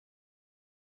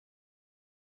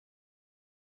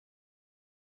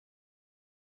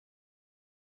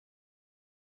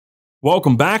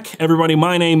Welcome back, everybody.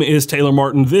 My name is Taylor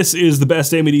Martin. This is the best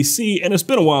Damn EDC, and it's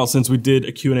been a while since we did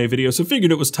a Q&A video, so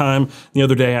figured it was time. The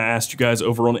other day, I asked you guys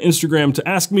over on Instagram to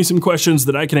ask me some questions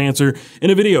that I can answer in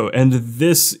a video, and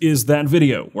this is that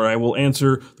video where I will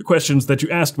answer the questions that you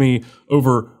asked me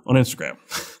over on Instagram.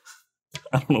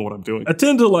 I don't know what I'm doing. I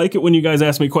tend to like it when you guys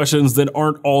ask me questions that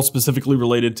aren't all specifically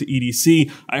related to EDC.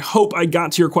 I hope I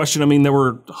got to your question. I mean, there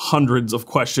were hundreds of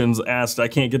questions asked. I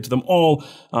can't get to them all,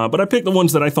 but I picked the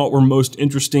ones that I thought were most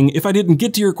interesting. If I didn't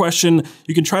get to your question,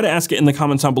 you can try to ask it in the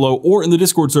comments down below or in the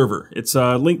Discord server. It's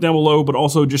linked down below, but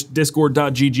also just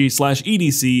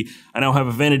discord.gg/EDC. I now have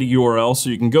a vanity URL, so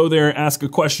you can go there, ask a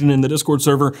question in the Discord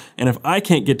server, and if I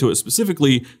can't get to it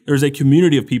specifically, there's a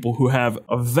community of people who have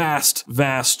a vast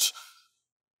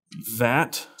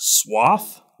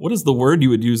swath? What is the word you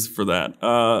would use for that?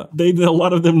 A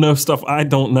lot of them know stuff I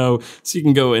don't know, so you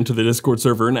can go into the Discord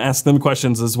server and ask them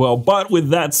questions as well. But with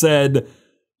that said,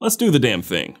 let's do the damn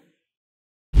thing.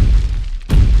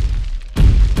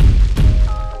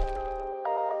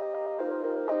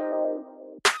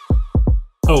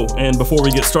 Oh, and before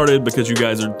we get started, because you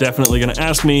guys are definitely gonna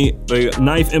ask me, the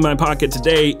knife in my pocket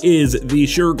today is the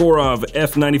Shirogorov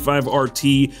F95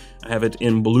 RT. I have it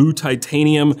in blue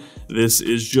titanium. This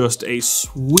is just a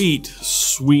sweet,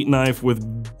 sweet knife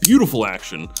with beautiful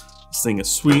action. This thing is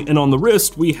sweet. And on the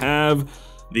wrist, we have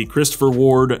the Christopher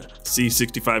Ward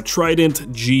C65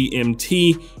 Trident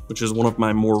GMT, which is one of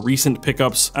my more recent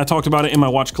pickups. I talked about it in my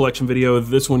watch collection video.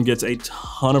 This one gets a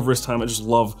ton of wrist time. I just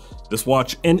love this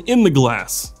watch. And in the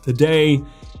glass today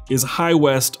is High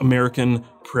West American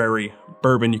Prairie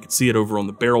Bourbon. You can see it over on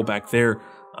the barrel back there.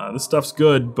 This stuff's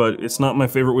good, but it's not my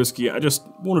favorite whiskey. I just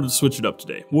wanted to switch it up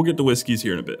today. We'll get to whiskeys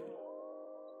here in a bit.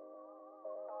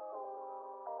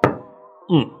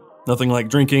 Nothing like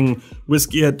drinking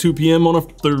whiskey at 2 p.m. on a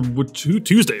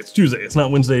Tuesday. It's Tuesday. It's not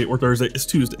Wednesday or Thursday. It's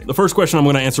Tuesday. The first question I'm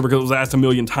going to answer, because it was asked a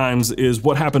million times, is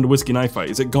what happened to Whiskey Knife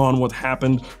Fight? Is it gone? What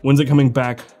happened? When's it coming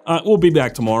back? We'll be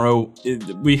back tomorrow.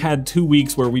 We had 2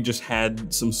 weeks where we just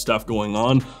had some stuff going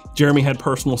on. Jeremy had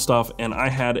personal stuff, and I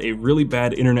had a really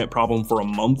bad internet problem for a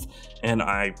month, and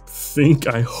I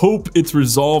hope it's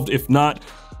resolved. If not,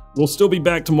 we'll still be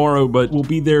back tomorrow, but we'll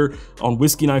be there on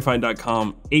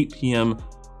whiskeyknifefight.com, 8 p.m.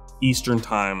 Eastern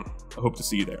time. I hope to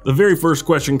see you there. The very first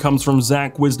question comes from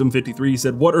Zach Wisdom 53. He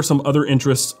said, what are some other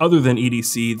interests other than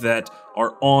EDC that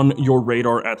are on your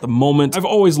radar at the moment? I've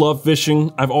always loved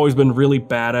fishing. I've always been really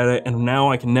bad at it, and now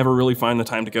I can never really find the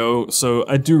time to go. So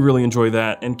I do really enjoy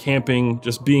that. And camping,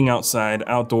 just being outside,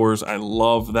 outdoors, I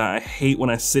love that. I hate when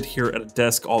I sit here at a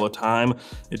desk all the time.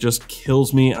 It just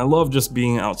kills me. I love just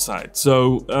being outside.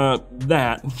 So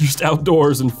that, just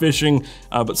outdoors and fishing.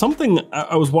 But something,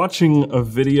 I was watching a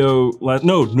video,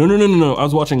 no. I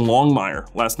was watching Longmire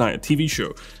last night, a TV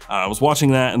show. I was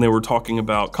watching that, and they were talking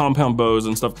about compound bows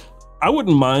and stuff. I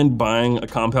wouldn't mind buying a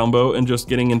compound bow and just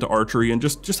getting into archery and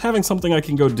just having something I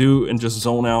can go do and just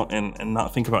zone out and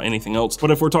not think about anything else.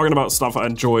 But if we're talking about stuff I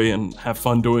enjoy and have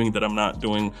fun doing that I'm not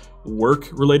doing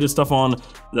work-related stuff on,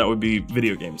 that would be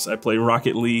video games. I play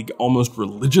Rocket League almost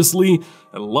religiously.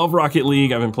 I love Rocket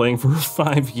League. I've been playing for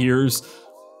 5 years.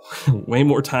 Way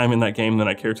more time in that game than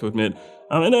I care to admit.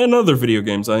 And other video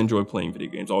games. I enjoy playing video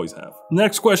games, always have.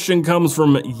 Next question comes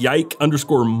from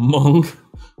Yike_Mung,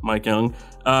 Mike Young.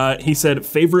 He said,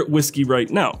 favorite whiskey right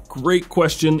now? Great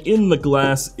question. In the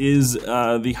glass is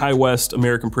the High West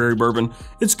American Prairie Bourbon.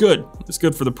 It's good. It's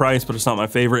good for the price, but it's not my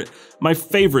favorite. My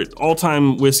favorite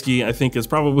all-time whiskey, I think, is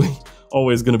probably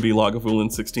always going to be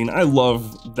Lagavulin 16. I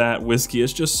love that whiskey.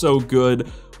 It's just so good,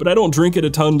 but I don't drink it a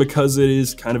ton because it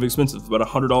is kind of expensive, about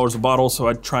 $100 a bottle, so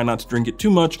I try not to drink it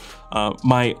too much.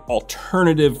 My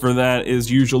alternative for that is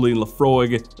usually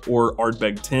Lafroig or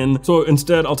Ardbeg 10. So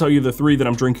instead, I'll tell you the 3 that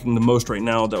I'm drinking the most right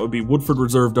now. That would be Woodford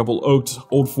Reserve Double Oaked,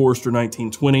 Old Forester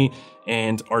 1920,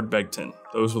 and Ardbeg 10.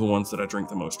 Those are the ones that I drink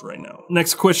the most right now.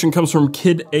 Next question comes from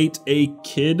Kid8A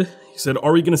Kid. He said,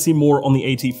 are we gonna see more on the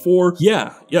AT4?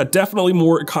 Yeah, definitely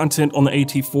more content on the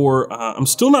AT4. I'm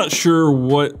still not sure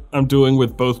what I'm doing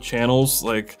with both channels.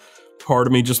 Like, part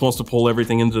of me just wants to pull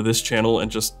everything into this channel and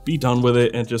just be done with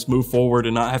it and just move forward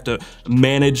and not have to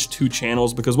manage 2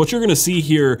 channels, because what you're gonna see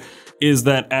here is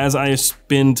that as I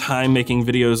spend time making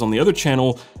videos on the other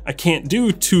channel, I can't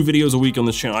do 2 videos a week on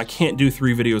this channel. I can't do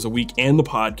 3 videos a week and the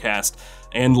podcast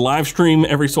and live stream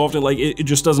every so often. Like, it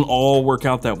just doesn't all work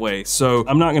out that way. So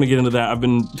I'm not gonna get into that. I've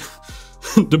been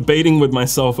debating with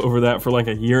myself over that for like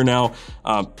a year now.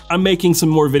 I'm making some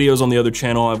more videos on the other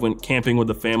channel. I went camping with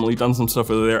the family, done some stuff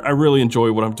over there. I really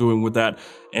enjoy what I'm doing with that.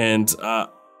 And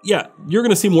yeah, you're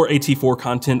gonna see more AT4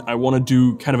 content. I wanna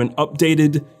do kind of an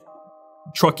updated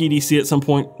truck EDC at some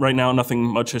point. Right now, nothing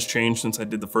much has changed since I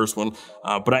did the first one,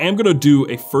 but I am gonna do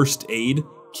a first aid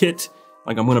kit.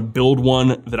 Like, I'm gonna build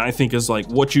one that I think is like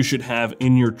what you should have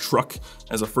in your truck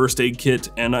as a first aid kit.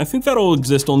 And I think that'll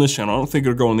exist on this channel. I don't think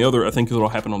it'll go on the other. I think it'll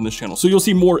happen on this channel. So you'll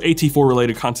see more AT4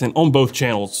 related content on both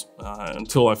channels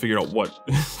until I figure out what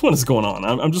is going on.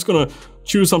 I'm just gonna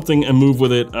choose something and move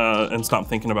with it and stop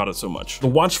thinking about it so much. The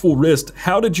watchful wrist,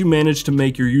 how did you manage to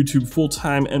make your YouTube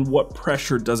full-time and what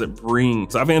pressure does it bring?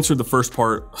 So I've answered the first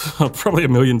part probably a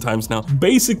million times now.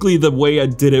 Basically, the way I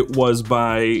did it was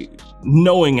by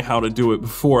knowing how to do it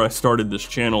before I started this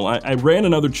channel. I ran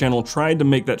another channel, tried to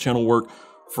make that channel work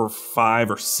for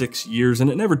 5 or 6 years, and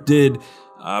it never did.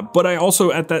 But I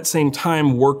also, at that same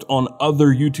time, worked on other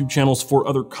YouTube channels for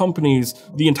other companies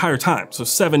the entire time. So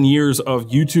 7 years of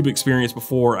YouTube experience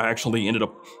before I actually ended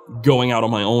up going out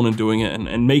on my own and doing it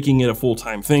and making it a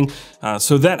full-time thing.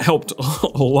 So that helped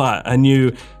a lot. I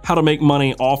knew how to make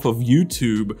money off of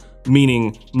YouTube,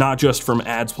 meaning not just from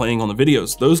ads playing on the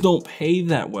videos. Those don't pay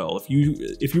that well.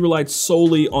 If you relied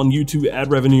solely on YouTube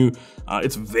ad revenue,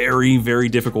 it's very, very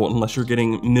difficult unless you're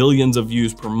getting millions of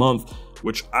views per month,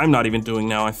 which I'm not even doing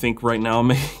now. I think right now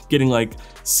I'm getting like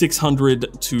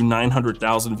 600 to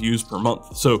 900,000 views per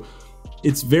month. So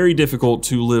it's very difficult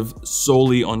to live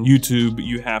solely on YouTube.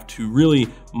 You have to really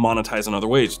monetize in other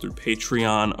ways through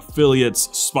Patreon,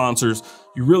 affiliates, sponsors.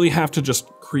 You really have to just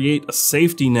create a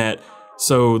safety net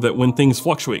so that when things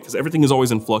fluctuate, because everything is always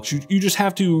in flux, you just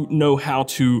have to know how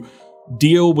to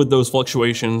deal with those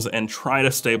fluctuations and try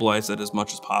to stabilize it as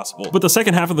much as possible. But the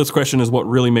second half of this question is what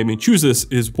really made me choose this,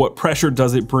 is what pressure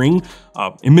does it bring?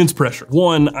 Immense pressure.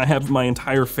 One, I have my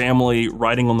entire family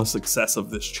riding on the success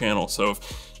of this channel. So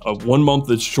if 1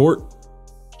 month is short,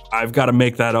 I've got to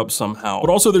make that up somehow. But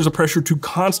also there's a pressure to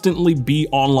constantly be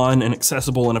online and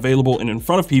accessible and available and in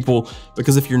front of people,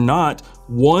 because if you're not,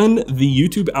 one, the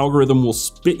YouTube algorithm will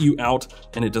spit you out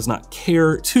and it does not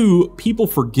care. Two, people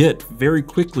forget very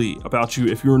quickly about you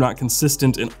if you're not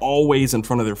consistent and always in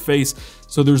front of their face.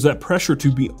 So there's that pressure to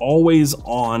be always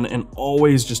on and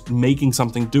always just making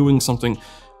something, doing something.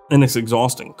 And it's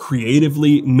exhausting.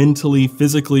 Creatively, mentally,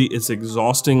 physically, it's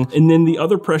exhausting. And then the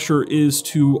other pressure is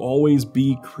to always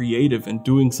be creative and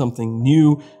doing something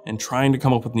new and trying to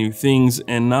come up with new things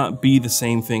and not be the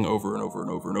same thing over and over and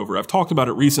over and over. I've talked about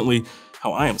it recently,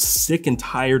 how I am sick and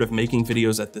tired of making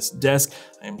videos at this desk.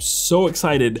 I am so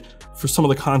excited for some of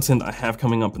the content I have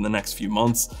coming up in the next few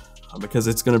months, because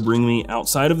it's gonna bring me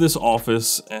outside of this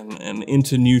office and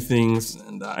into new things.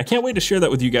 And I can't wait to share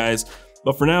that with you guys.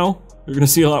 But for now, you're gonna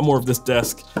see a lot more of this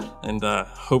desk, and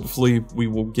hopefully we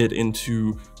will get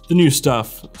into the new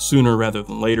stuff sooner rather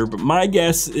than later, but my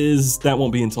guess is that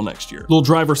won't be until next year. Little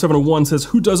Driver 701 says,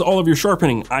 who does all of your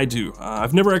sharpening? I do.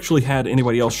 I've never actually had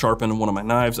anybody else sharpen one of my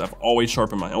knives. I've always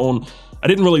sharpened my own. I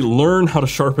didn't really learn how to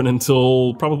sharpen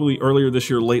until probably earlier this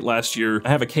year, late last year. I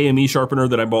have a KME sharpener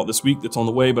that I bought this week that's on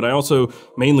the way, but I also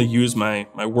mainly use my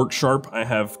work sharp. I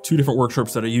have 2 different work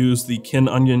sharps that I use, the Ken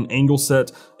Onion Angle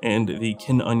Set and the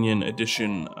Ken Onion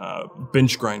Edition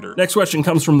bench grinder. Next question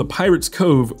comes from the Pirate's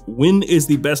Cove. When is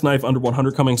the best knife under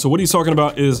 100 coming? So what he's talking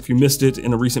about is, if you missed it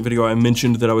in a recent video, I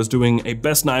mentioned that I was doing a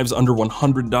best knives under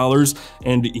 $100,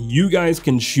 and you guys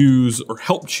can choose or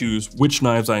help choose which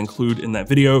knives I include in that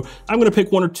video. I'm gonna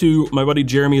pick 1 or 2. My buddy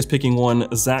Jeremy is picking one,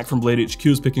 Zach from Blade HQ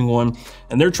is picking one,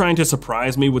 and they're trying to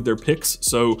surprise me with their picks.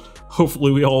 So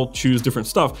hopefully we all choose different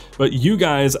stuff. But you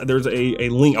guys, there's a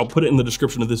link, I'll put it in the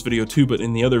description of this video too, but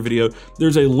in the other video,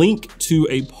 there's a link to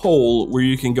a poll where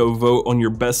you can go vote on your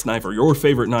best knife or your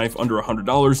favorite knife under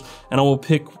 $100, and I will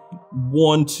pick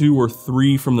 1, 2, or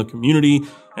 3 from the community,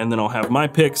 and then I'll have my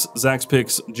picks, Zach's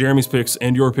picks, Jeremy's picks,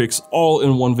 and your picks all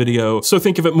in one video. So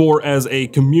think of it more as a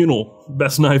communal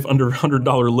best knife under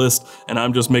 $100 list, and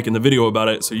I'm just making the video about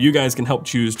it so you guys can help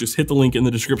choose. Just hit the link in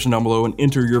the description down below and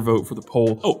enter your vote for the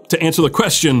poll. Oh, to answer the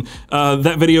question,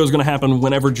 that video is gonna happen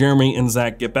whenever Jeremy and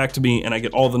Zach get back to me and I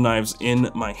get all the knives in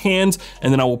my hands,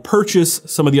 and then I will purchase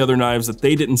some of the other knives that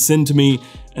they didn't send to me,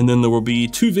 and then there will be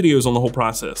 2 videos on the whole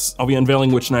process. I'll be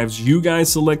unveiling which knives you guys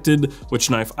selected, which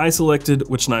knife I selected,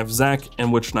 which knife Zach,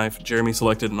 and which knife Jeremy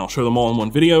selected, and I'll show them all in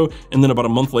one video. And then about a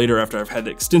month later, after I've had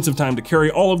extensive time to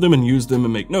carry all of them and use them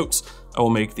and make notes, I will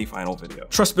make the final video.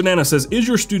 Trust Banana says, is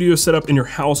your studio set up in your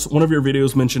house? One of your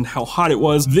videos mentioned how hot it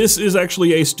was. This is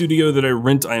actually a studio that I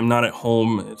rent. I am not at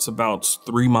home. It's about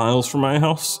 3 miles from my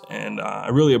house, and I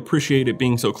really appreciate it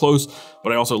being so close,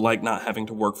 but I also like not having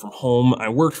to work from home. I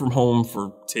worked from home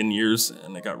for 10 years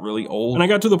and it got really old. And I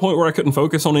got to the point where I couldn't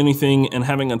focus on anything, and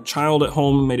having a child at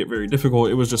home made it very difficult.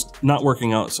 It was just not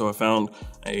working out, so I found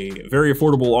a very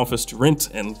affordable office to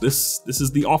rent, and this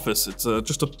is the office. It's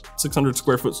just a 600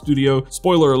 square foot studio. video.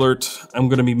 Spoiler alert, I'm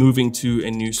gonna be moving to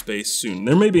a new space soon.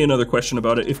 There may be another question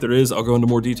about it. If there is, I'll go into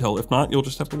more detail. If not, you'll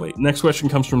just have to wait. Next question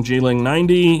comes from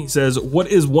Jling90. He says, what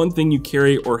is one thing you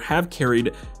carry or have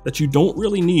carried that you don't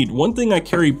really need? One thing I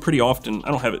carry pretty often, I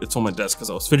don't have it, it's on my desk because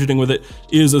I was fidgeting with it,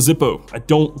 is a Zippo. I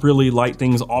don't really light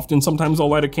things often. Sometimes I'll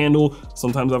light a candle,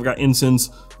 sometimes I've got incense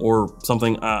or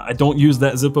something. I don't use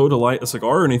that Zippo to light a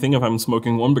cigar or anything if I'm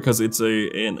smoking one, because it's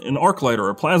an arc lighter or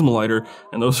a plasma lighter,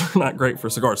 and those are not great for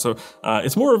cigars. So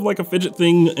it's more of like a fidget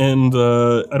thing, and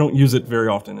I don't use it very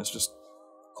often. It's just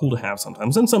cool to have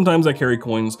sometimes. And sometimes I carry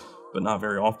coins, but not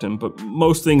very often. But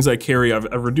most things I carry,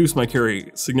 I've reduced my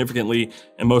carry significantly,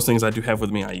 and most things I do have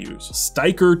with me I use.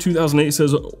 Stiker 2008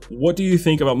 says, what do you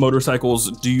think about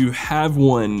motorcycles? Do you have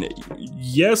one?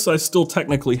 Yes, I still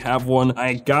technically have one.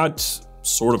 I got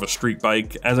sort of a street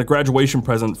bike as a graduation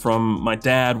present from my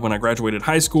dad when I graduated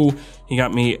high school. He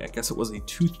got me, I guess it was a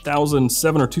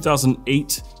 2007 or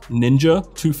 2008 Ninja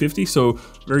 250, so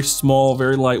very small,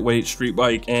 very lightweight street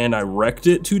bike, and I wrecked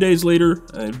it 2 days later.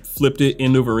 I flipped it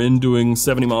end over end doing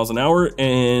 70 miles an hour,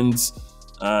 and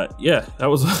yeah, that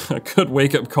was a good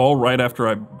wake-up call right after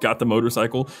I got the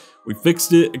motorcycle. We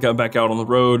fixed it, got back out on the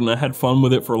road, and I had fun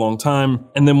with it for a long time.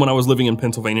 And then when I was living in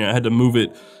Pennsylvania, I had to move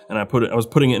it, and I was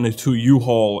putting it into a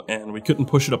U-Haul, and we couldn't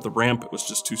push it up the ramp. It was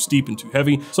just too steep and too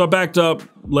heavy. So I backed up,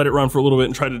 let it run for a little bit,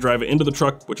 and tried to drive it into the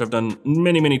truck, which I've done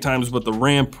many, many times, but the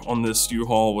ramp on this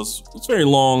U-Haul was very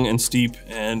long and steep,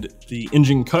 and the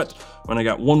engine cut when I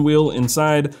got one wheel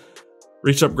inside.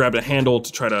 Reached up, grabbed a handle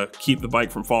to try to keep the bike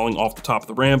from falling off the top of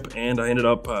the ramp, and I ended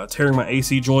up tearing my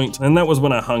AC joint, and that was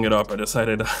when I hung it up. I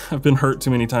decided I've been hurt too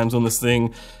many times on this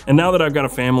thing, and now that I've got a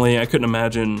family, I couldn't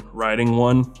imagine riding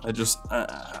one. I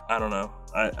don't know.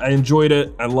 I enjoyed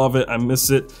it, I love it, I miss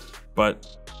it, but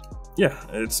yeah,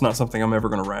 it's not something I'm ever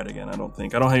gonna ride again, I don't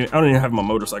think. I don't even have my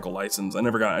motorcycle license.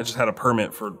 I just had a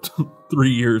permit for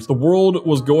 3 years. The world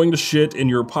was going to shit and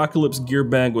your apocalypse gear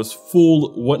bag was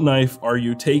full. What knife are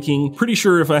you taking? Pretty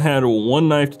sure if I had one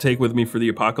knife to take with me for the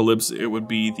apocalypse, it would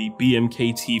be the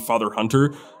BMKT Father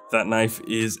Hunter. That knife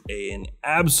is an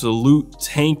absolute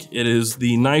tank. It is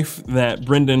the knife that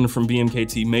Brendan from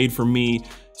BMKT made for me.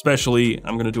 Especially,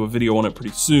 I'm gonna do a video on it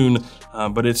pretty soon,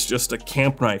 but it's just a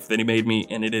camp knife that he made me,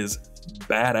 and it is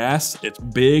badass. It's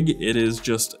big, it is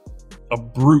just a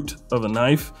brute of a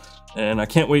knife, and I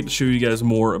can't wait to show you guys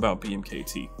more about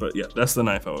BMKT. But yeah, that's the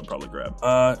knife I would probably grab.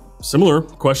 Similar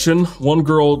question, one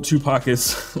girl, two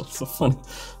pockets. It's so funny.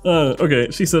 Okay,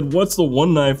 she said, what's the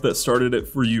one knife that started it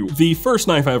for you? The first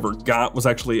knife I ever got was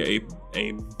actually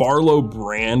a Barlow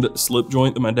brand slip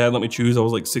joint that my dad let me choose. I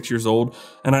was like 6 years old,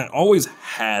 and I always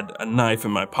had a knife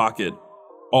in my pocket,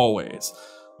 always.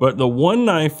 But the one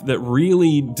knife that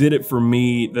really did it for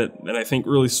me, that I think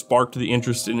really sparked the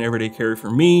interest in everyday carry for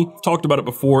me, talked about it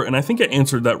before, and I think I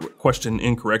answered that question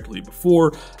incorrectly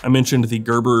before. I mentioned the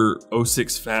Gerber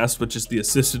 06 Fast, which is the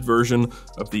assisted version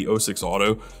of the 06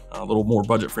 Auto, a little more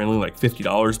budget friendly, like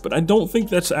 $50, but I don't think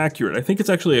that's accurate. I think it's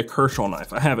actually a Kershaw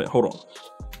knife. I have it, hold on.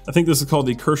 I think this is called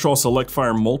the Kershaw Select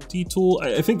Fire Multi-Tool.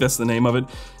 I think that's the name of it.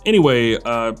 Anyway,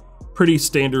 pretty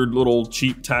standard little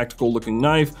cheap tactical looking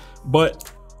knife,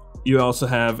 but you also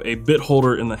have a bit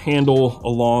holder in the handle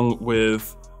along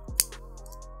with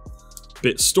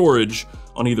bit storage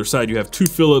on either side. You have two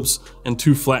Phillips and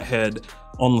two flathead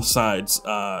on the sides.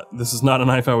 This is not a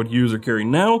knife I would use or carry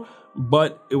now,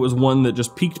 but it was one that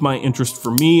just piqued my interest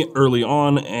for me early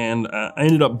on, and I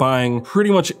ended up buying pretty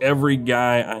much every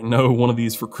guy I know one of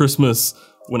these for Christmas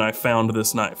when I found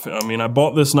this knife. I mean, I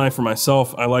bought this knife for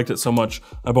myself. I liked it so much,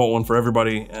 I bought one for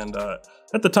everybody, and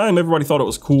at the time, everybody thought it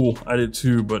was cool. I did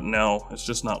too, but now it's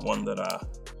just not one that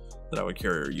I would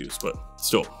carry or use, but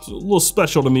still, it's a little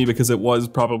special to me because it was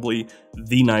probably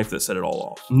the knife that set it all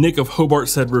off. Nick of Hobart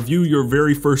said, review your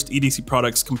very first EDC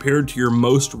products compared to your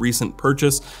most recent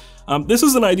purchase. This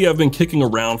is an idea I've been kicking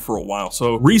around for a while.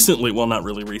 So recently, well, not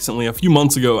really recently, a few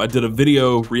months ago, I did a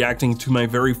video reacting to my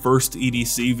very first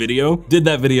EDC video. Did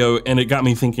that video and it got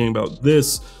me thinking about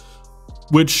this,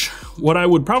 which what I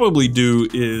would probably do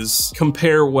is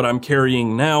compare what I'm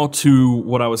carrying now to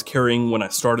what I was carrying when I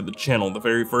started the channel. The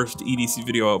very first EDC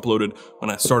video I uploaded when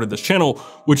I started this channel,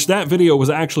 which that video was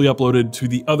actually uploaded to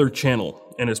the other channel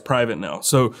and is private now.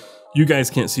 So you guys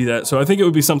can't see that. So I think it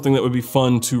would be something that would be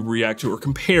fun to react to or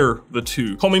compare the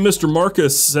two. Call me Mr.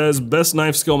 Marcus says, best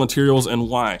knife scale materials and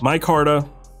why? Micarta,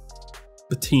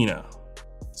 patina.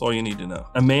 That's all you need to know.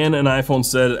 A man in iPhone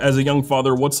said, as a young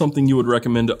father, what's something you would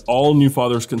recommend all new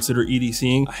fathers consider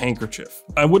EDCing? A handkerchief.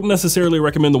 I wouldn't necessarily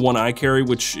recommend the one I carry,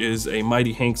 which is a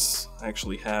Mighty Hanks. I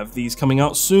actually have these coming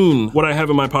out soon. What I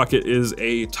have in my pocket is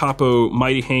a Topo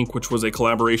Mighty Hank, which was a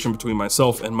collaboration between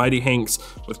myself and Mighty Hanks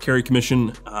with Carry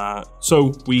Commission.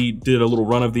 So we did a little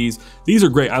run of these. These are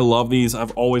great. I love these.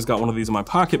 I've always got one of these in my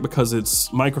pocket because it's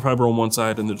microfiber on one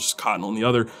side and they're just cotton on the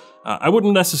other. I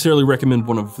wouldn't necessarily recommend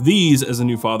one of these as a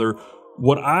new father.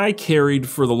 What I carried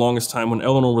for the longest time when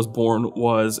Eleanor was born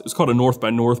was, it was called a North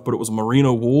by North, but it was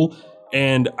merino wool.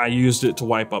 And I used it to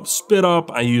wipe up spit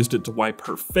up. I used it to wipe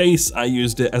her face. I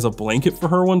used it as a blanket for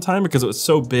her one time because it was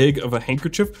so big of a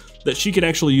handkerchief that she could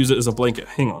actually use it as a blanket.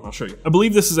 Hang on, I'll show you. I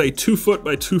believe this is a 2 foot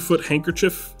by 2 foot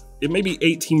handkerchief. It may be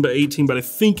 18 by 18, but I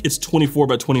think it's 24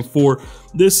 by 24.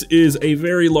 This is a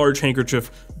very large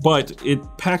handkerchief, but it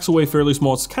packs away fairly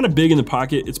small. It's kind of big in the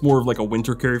pocket. It's more of like a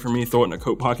winter carry for me, throw it in a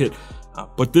coat pocket.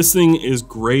 But this thing is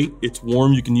great. It's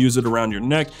warm, you can use it around your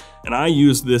neck. And I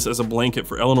used this as a blanket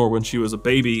for Eleanor when she was a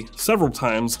baby several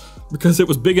times because it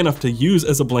was big enough to use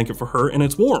as a blanket for her and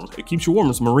it's warm. It keeps you warm,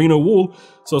 it's merino wool.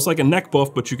 So it's like a neck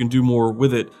buff, but you can do more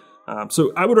with it.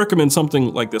 So I would recommend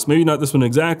something like this. Maybe not this one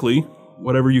exactly,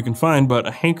 whatever you can find, but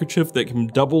a handkerchief that can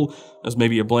double as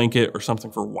maybe a blanket or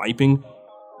something for wiping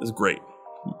is great.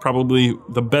 Probably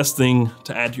the best thing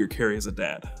to add to your carry as a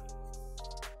dad.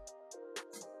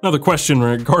 Another question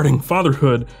regarding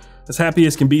fatherhood. As happy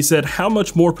as can be said, how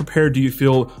much more prepared do you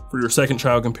feel for your second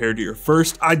child compared to your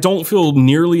first? I don't feel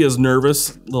nearly as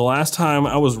nervous. The last time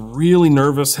I was really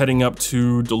nervous heading up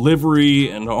to delivery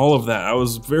and all of that. I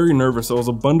was very nervous. I was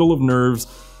a bundle of nerves.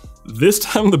 This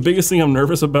time, the biggest thing I'm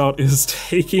nervous about is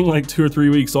taking like 2 or 3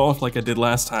 weeks off like I did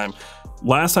last time.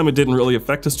 Last time it didn't really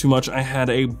affect us too much. I had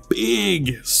a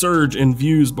big surge in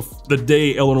views the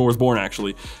day Eleanor was born,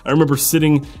 actually. I remember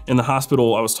sitting in the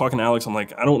hospital, I was talking to Alex, I'm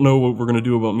like, I don't know what we're gonna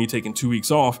do about me taking 2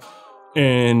 weeks off.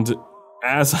 And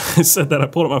as I said that, I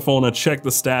pulled up my phone, I checked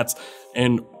the stats,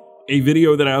 and a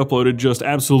video that I uploaded just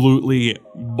absolutely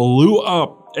blew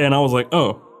up. And I was like,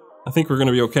 oh, I think we're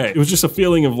gonna be okay. It was just a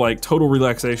feeling of like total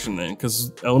relaxation then,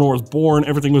 because Eleanor was born,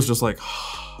 everything was just like,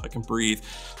 I can breathe.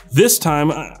 This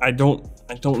time, I don't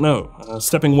know.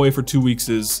 Stepping away for 2 weeks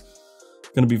is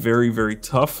gonna be very, very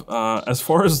tough. As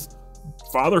far as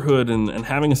fatherhood and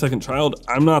having a second child,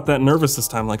 I'm not that nervous this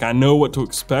time. Like, I know what to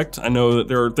expect. I know that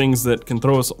there are things that can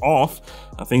throw us off,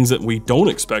 things that we don't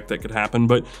expect that could happen.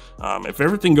 But if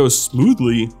everything goes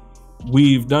smoothly,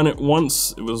 we've done it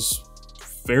once. It was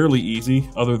fairly easy,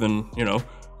 other than, you know,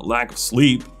 a lack of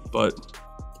sleep, but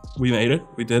we made it,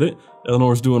 we did it.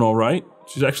 Eleanor's doing all right.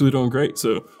 She's actually doing great,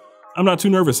 so I'm not too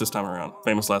nervous this time around.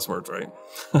 Famous last words, right?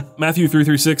 Matthew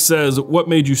 336 says, what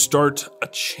made you start a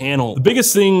channel? The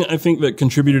biggest thing I think that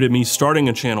contributed to me starting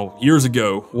a channel years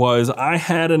ago was I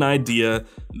had an idea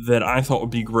that I thought would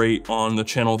be great on the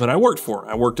channel that I worked for.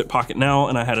 I worked at Pocket Now,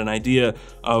 and I had an idea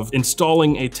of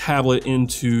installing a tablet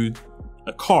into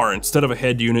a car instead of a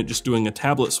head unit, just doing a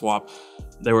tablet swap.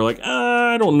 They were like,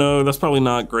 I don't know, that's probably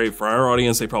not great for our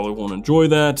audience. They probably won't enjoy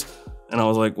that. And I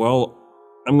was like, well,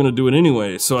 I'm gonna do it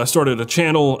anyway. So I started a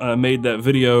channel, I made that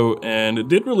video, and it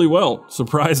did really well,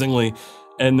 surprisingly.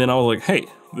 And then I was like, hey,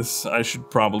 I should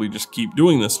probably just keep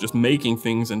doing this, just making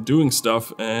things and doing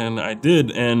stuff. And I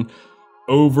did. And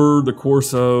over the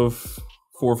course of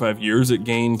 4 or 5 years, it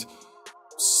gained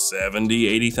 70,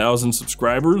 80,000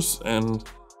 subscribers. And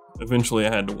eventually I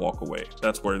had to walk away.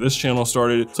 That's where this channel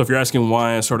started. So if you're asking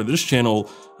why I started this channel,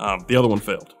 the other one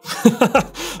failed.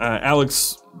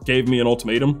 Alex gave me an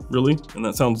ultimatum, really, and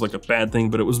that sounds like a bad thing,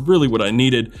 but it was really what I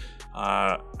needed.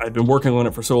 I'd been working on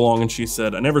it for so long, and she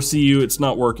said, I never see you, it's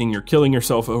not working, you're killing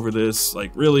yourself over this.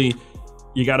 Like, really,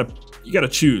 you gotta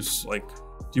choose. Like,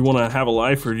 do you wanna have a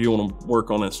life, or do you wanna work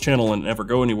on this channel and never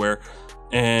go anywhere?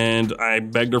 And I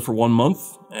begged her for 1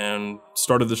 month and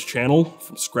started this channel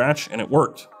from scratch, and it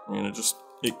worked. I mean,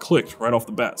 it clicked right off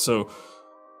the bat. So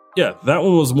yeah, that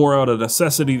one was more out of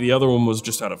necessity. The other one was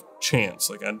just out of chance.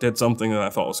 Like, I did something that I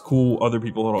thought was cool, other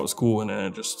people thought it was cool, and then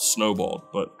it just snowballed.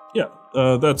 But yeah,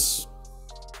 that's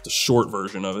the short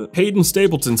version of it. Hayden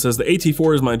Stapleton says, the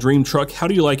AT4 is my dream truck. How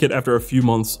do you like it after a few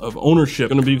months of ownership?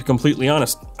 Gonna be completely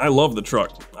honest, I love the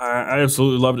truck. I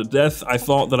absolutely loved it to death. I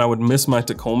thought that I would miss my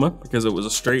Tacoma because it was a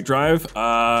straight drive.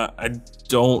 I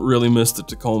don't really miss the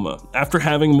Tacoma. After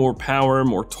having more power,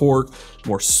 more torque,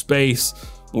 more space,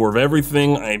 more of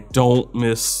everything, I don't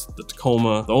miss the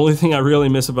Tacoma. The only thing I really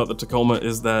miss about the Tacoma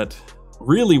is that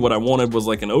really what I wanted was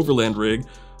like an overland rig.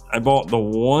 I bought the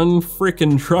one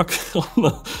freaking truck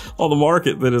on the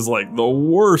market that is like the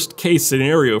worst case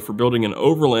scenario for building an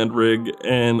overland rig,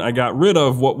 and I got rid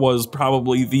of what was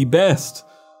probably the best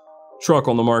truck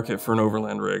on the market for an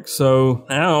overland rig. So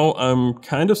now I'm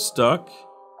kind of stuck.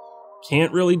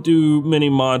 Can't really do many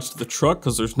mods to the truck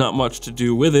because there's not much to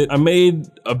do with it. I made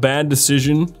a bad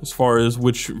decision as far as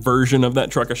which version of that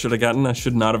truck I should have gotten. I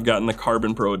should not have gotten the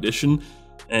Carbon Pro Edition,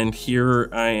 and here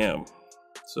I am.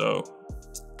 So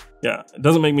yeah, it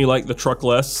doesn't make me like the truck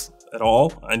less at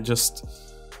all. I'm just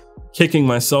kicking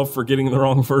myself for getting the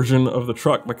wrong version of the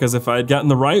truck, because if I had gotten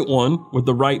the right one with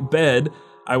the right bed,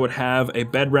 I would have a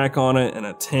bed rack on it and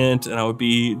a tent, and I would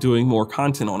be doing more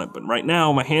content on it. But right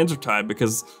now my hands are tied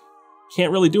because I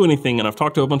can't really do anything. And I've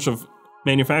talked to a bunch of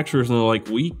manufacturers and they're like,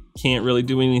 we can't really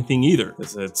do anything either.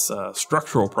 It's a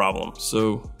structural problem.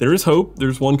 So there is hope.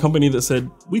 There's one company that said,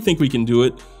 we think we can do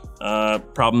it.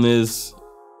 Problem is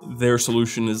their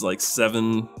solution is like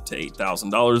 $7,000 to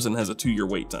 $8,000 and has a 2-year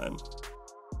wait time.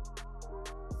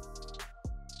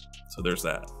 So there's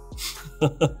that.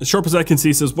 As sharp as I can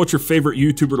see says, what's your favorite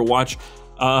YouTuber to watch?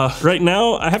 Right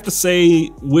now, I have to say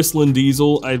Whistlin'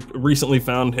 Diesel. I recently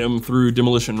found him through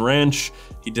Demolition Ranch.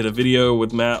 He did a video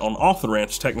with Matt on Off the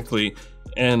Ranch, technically.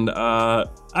 And I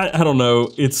don't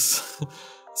know, it's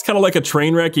kind of like a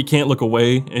train wreck. You can't look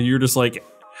away, and you're just like,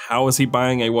 how is he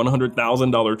buying a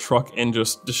 $100,000 truck and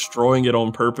just destroying it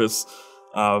on purpose?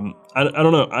 I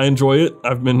don't know, I enjoy it.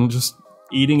 I've been just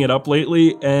eating it up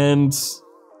lately, and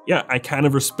yeah, I kind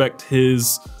of respect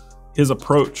his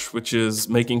approach, which is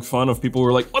making fun of people who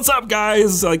are like, what's up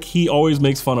guys? Like, he always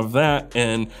makes fun of that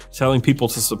and telling people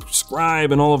to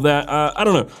subscribe and all of that. I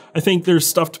don't know. I think there's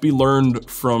stuff to be learned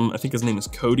from, I think his name is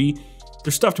Cody.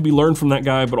 There's stuff to be learned from that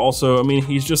guy, but also, I mean,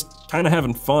 he's just kind of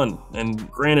having fun. And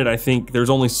granted, I think there's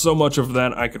only so much of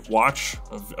that I could watch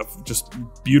of just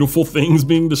beautiful things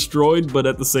being destroyed. But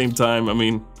at the same time, I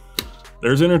mean,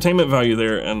 there's entertainment value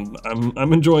there, and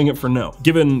I'm enjoying it for now.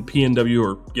 Given PNW,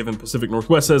 or Given Pacific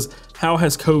Northwest says, how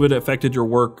has COVID affected your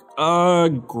work?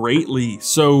 Greatly.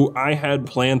 So I had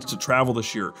plans to travel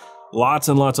this year. Lots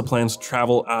and lots of plans to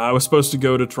travel. I was supposed to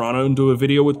go to Toronto and do a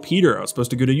video with Peter. I was supposed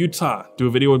to go to Utah, do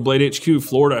a video with Blade HQ,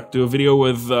 Florida, do a video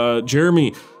with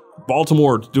Jeremy,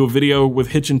 Baltimore, do a video with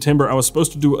Hitch and Timber. I was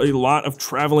supposed to do a lot of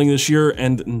traveling this year,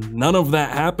 and none of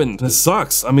that happened. It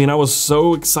sucks. I mean, I was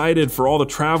so excited for all the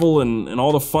travel and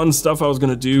all the fun stuff I was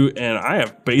gonna do, and I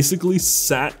have basically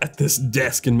sat at this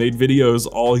desk and made videos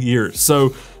all year.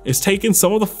 So it's taken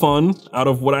some of the fun out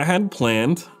of what I had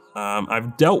planned.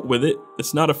 I've dealt with it.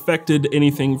 It's not affected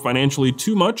anything financially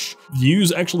too much.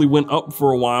 Views actually went up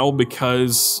for a while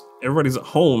because everybody's at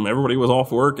home. Everybody was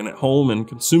off work and at home and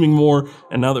consuming more.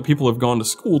 And now that people have gone to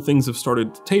school, things have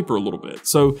started to taper a little bit.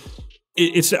 So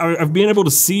I've been able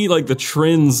to see like the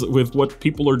trends with what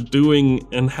people are doing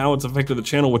and how it's affected the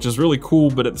channel, which is really cool.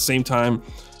 But at the same time,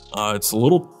 it's a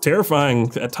little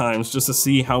terrifying at times just to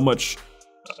see how much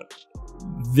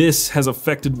this has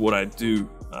affected what I do.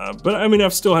 But I mean,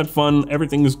 I've still had fun.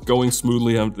 Everything is going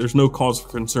smoothly. There's no cause for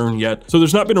concern yet. So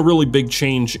there's not been a really big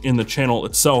change in the channel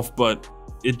itself, but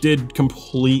it did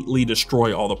completely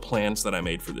destroy all the plans that I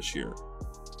made for this year.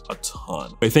 A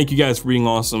ton. Okay, thank you guys for being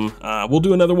awesome. We'll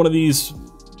do another one of these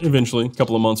eventually, a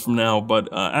couple of months from now, but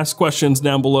ask questions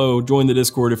down below. Join the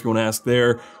Discord if you want to ask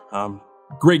there.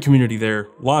 Great community there.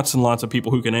 Lots and lots of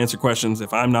people who can answer questions.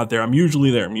 If I'm not there, I'm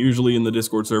usually there. I'm usually in the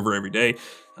Discord server every day,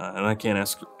 and I can't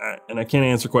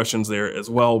answer questions there as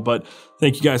well. But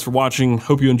thank you guys for watching.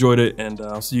 Hope you enjoyed it, and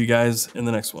I'll see you guys in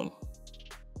the next one.